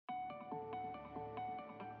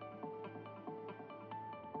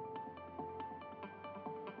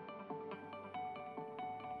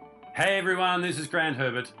Hey everyone, this is Grant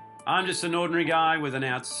Herbert. I'm just an ordinary guy with an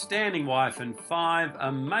outstanding wife and 5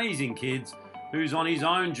 amazing kids who's on his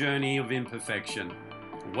own journey of imperfection.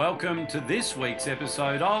 Welcome to this week's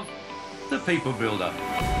episode of The People Builder.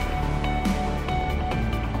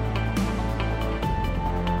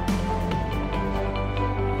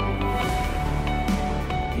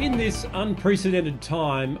 In this unprecedented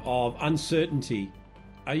time of uncertainty,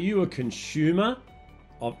 are you a consumer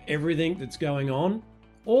of everything that's going on?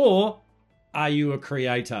 Or are you a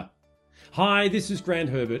creator? Hi, this is Grant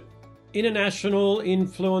Herbert, international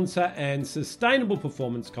influencer and sustainable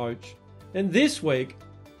performance coach. And this week,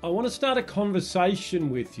 I want to start a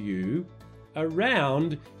conversation with you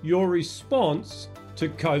around your response to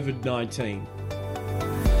COVID-19.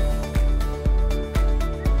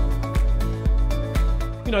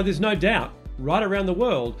 You know, there's no doubt, right around the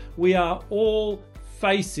world, we are all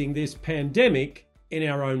facing this pandemic in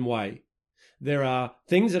our own way. There are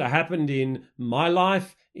things that have happened in my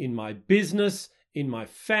life, in my business, in my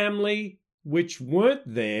family, which weren't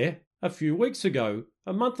there a few weeks ago,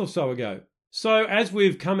 a month or so ago. So as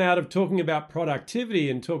we've come out of talking about productivity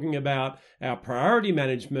and talking about our priority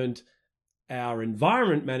management, our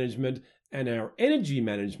environment management, and our energy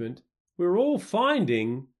management, we're all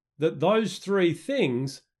finding that those 3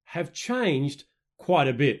 things have changed quite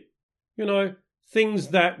a bit. You know, things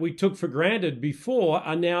that we took for granted before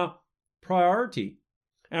are now priority.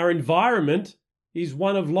 Our environment is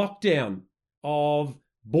one of lockdown, of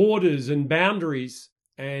borders and boundaries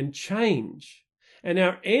and change. And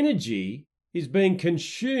our energy is being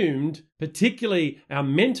consumed, particularly our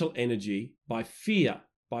mental energy, by fear,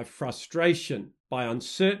 by frustration, by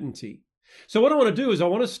uncertainty. So what I want to do is I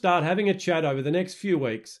want to start having a chat over the next few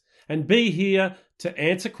weeks and be here to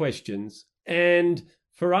answer questions and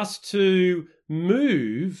for us to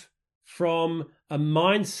move from a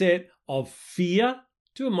mindset of fear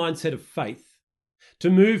to a mindset of faith, to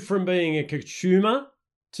move from being a consumer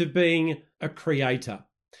to being a creator.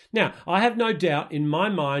 Now, I have no doubt in my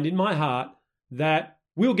mind, in my heart, that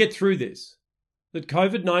we'll get through this, that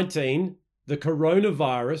COVID-19, the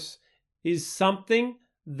coronavirus, is something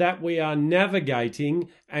that we are navigating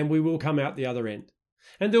and we will come out the other end.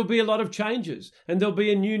 And there'll be a lot of changes and there'll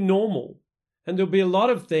be a new normal and there'll be a lot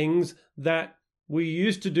of things that we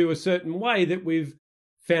used to do a certain way that we've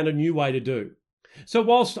found a new way to do. So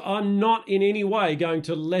whilst I'm not in any way going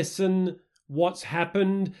to lessen what's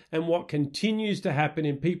happened and what continues to happen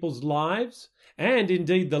in people's lives, and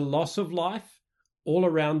indeed the loss of life all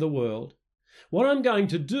around the world, what I'm going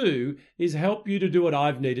to do is help you to do what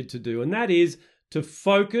I've needed to do, and that is to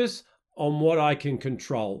focus on what I can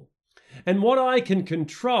control. And what I can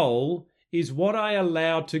control is what I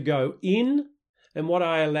allow to go in and what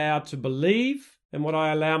I allow to believe and what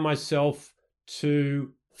I allow myself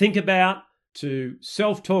to think about, to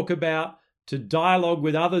self-talk about, to dialogue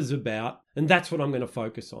with others about, and that's what I'm going to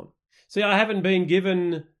focus on. See, I haven't been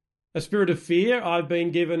given a spirit of fear. I've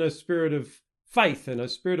been given a spirit of faith and a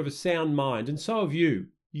spirit of a sound mind, and so have you.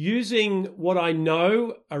 Using what I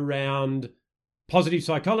know around positive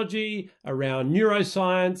psychology, around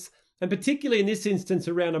neuroscience, and particularly in this instance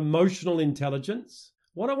around emotional intelligence,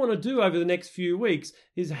 what I want to do over the next few weeks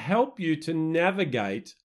is help you to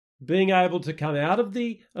navigate being able to come out of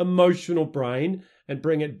the emotional brain and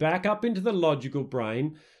bring it back up into the logical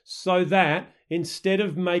brain so that instead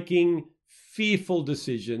of making fearful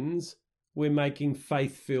decisions, we're making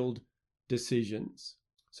faith-filled decisions.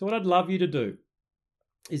 So what I'd love you to do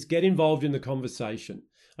is get involved in the conversation.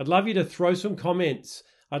 I'd love you to throw some comments.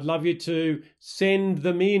 I'd love you to send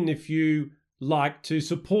them in if you like to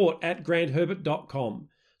support@grantherbert.com.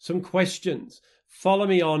 Some questions. Follow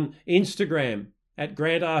me on Instagram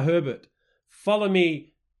 @GrantRHerbert. Follow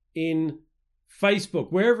me in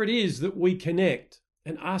Facebook, wherever it is that we connect,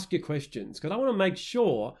 and ask your questions. Because I want to make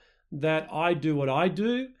sure that I do what I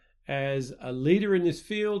do as a leader in this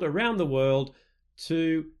field around the world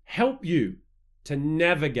to help you to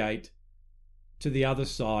navigate to the other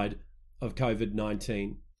side of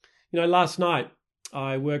COVID-19. You know, last night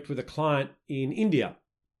I worked with a client in India,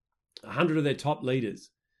 100 of their top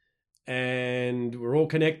leaders, and we're all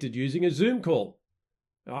connected using a Zoom call.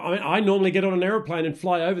 I normally get on an aeroplane and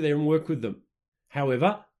fly over there and work with them.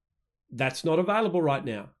 However, that's not available right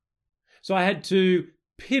now. So I had to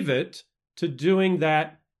pivot to doing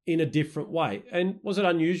that in a different way. And was it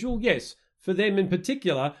unusual? Yes. For them in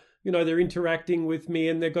particular, you know, they're interacting with me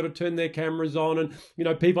and they've got to turn their cameras on and, you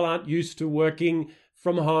know, people aren't used to working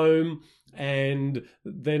from home and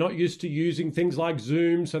they're not used to using things like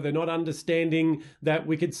Zoom, so they're not understanding that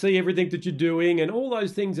we could see everything that you're doing and all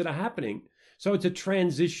those things that are happening. So it's a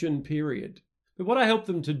transition period. But what I help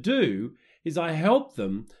them to do is I help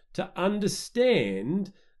them to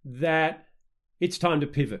understand that it's time to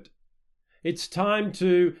pivot. It's time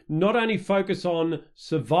to not only focus on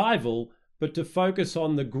survival, but to focus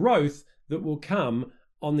on the growth that will come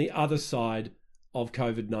on the other side of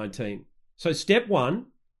COVID-19. So step one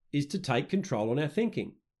is to take control on our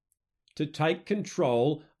thinking, to take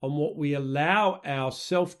control on what we allow our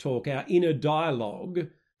self-talk, our inner dialogue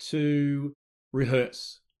to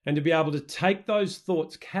rehearse, and to be able to take those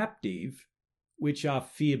thoughts captive, which are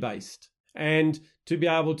fear-based, and to be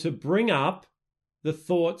able to bring up the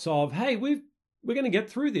thoughts of, hey, we're going to get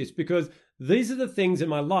through this because these are the things in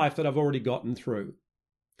my life that I've already gotten through.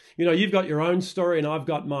 You know, you've got your own story and I've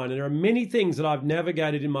got mine, and there are many things that I've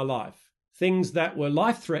navigated in my life, things that were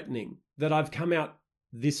life-threatening that I've come out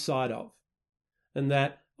this side of, and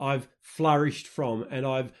that I've flourished from and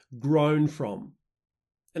I've grown from.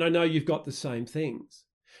 And I know you've got the same things.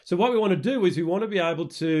 So what we want to do is we want to be able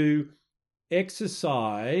to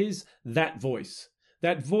exercise that voice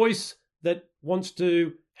that wants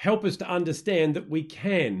to help us to understand that we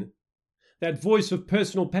can. That voice of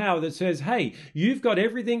personal power that says, hey, you've got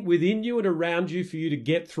everything within you and around you for you to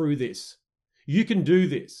get through this. You can do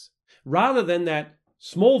this. Rather than that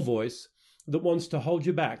small voice that wants to hold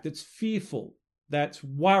you back, that's fearful, that's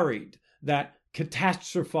worried, that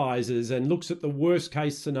catastrophizes and looks at the worst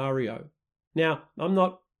case scenario. Now, I'm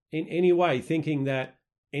not in any way thinking that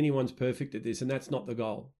anyone's perfect at this, and that's not the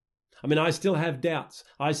goal. I mean, I still have doubts.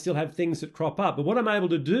 I still have things that crop up. But what I'm able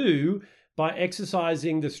to do by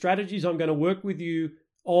exercising the strategies I'm going to work with you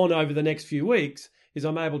on over the next few weeks is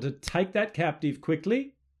I'm able to take that captive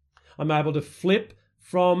quickly. I'm able to flip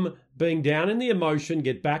from being down in the emotion,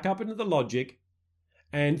 get back up into the logic,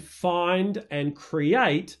 and find and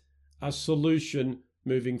create a solution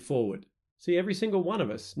moving forward. See, every single one of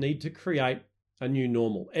us need to create a new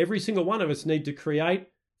normal. Every single one of us need to create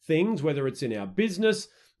things, whether it's in our business,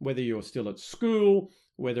 whether you're still at school,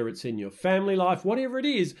 whether it's in your family life, whatever it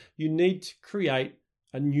is, you need to create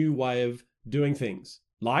a new way of doing things.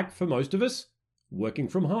 Like for most of us, working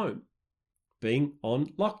from home, being on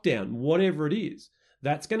lockdown, whatever it is.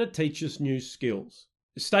 That's going to teach us new skills.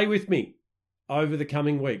 Stay with me over the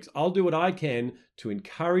coming weeks. I'll do what I can to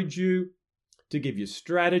encourage you, to give you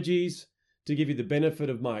strategies, to give you the benefit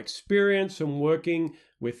of my experience from working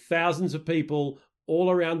with thousands of people all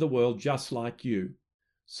around the world just like you.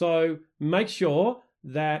 So make sure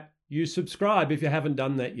that you subscribe if you haven't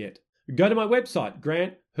done that yet. Go to my website,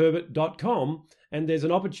 grantherbert.com, and there's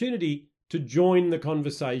an opportunity to join the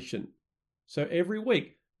conversation. So every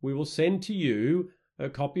week we will send to you a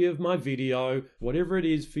copy of my video, whatever it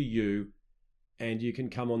is for you, and you can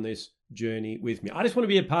come on this journey with me. I just want to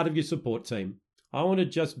be a part of your support team. I want to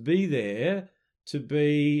just be there to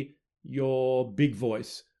be your big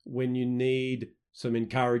voice when you need some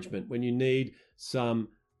encouragement, when you need some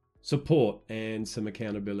support and some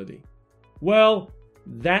accountability. Well,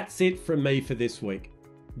 that's it from me for this week.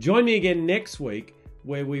 Join me again next week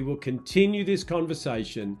where we will continue this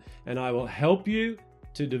conversation and I will help you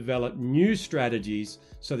to develop new strategies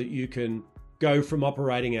so that you can go from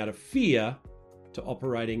operating out of fear to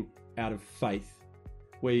operating out of faith,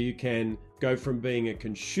 where you can go from being a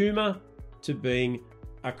consumer to being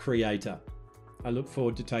a creator. I look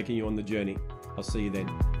forward to taking you on the journey. I'll see you then.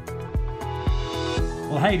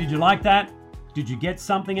 Well, hey, did you like that? Did you get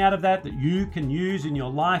something out of that you can use in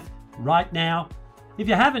your life right now? If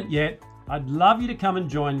you haven't yet, I'd love you to come and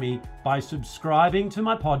join me by subscribing to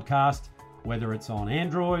my podcast, whether it's on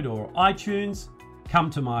Android or iTunes. Come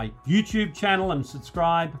to my YouTube channel and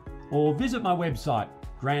subscribe, or visit my website,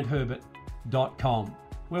 grantherbert.com,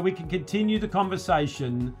 where we can continue the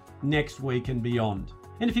conversation next week and beyond.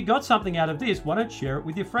 And if you got something out of this, why don't share it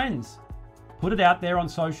with your friends? Put it out there on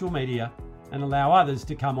social media and allow others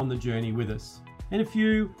to come on the journey with us. And if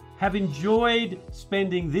you have enjoyed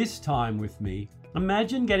spending this time with me,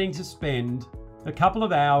 imagine getting to spend a couple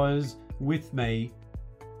of hours with me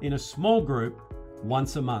in a small group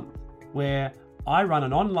once a month, where I run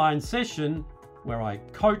an online session where I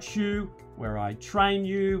coach you, where I train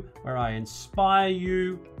you, where I inspire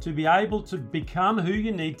you to be able to become who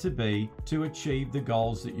you need to be to achieve the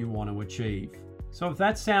goals that you want to achieve. So if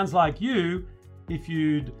that sounds like you, if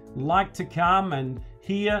you'd like to come and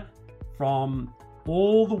hear from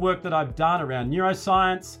all the work that I've done around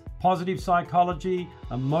neuroscience, positive psychology,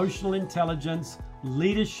 emotional intelligence,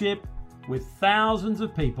 leadership with thousands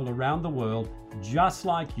of people around the world just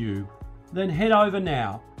like you, then head over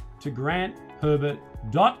now to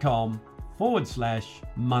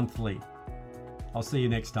grantherbert.com/monthly. I'll see you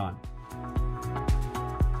next time.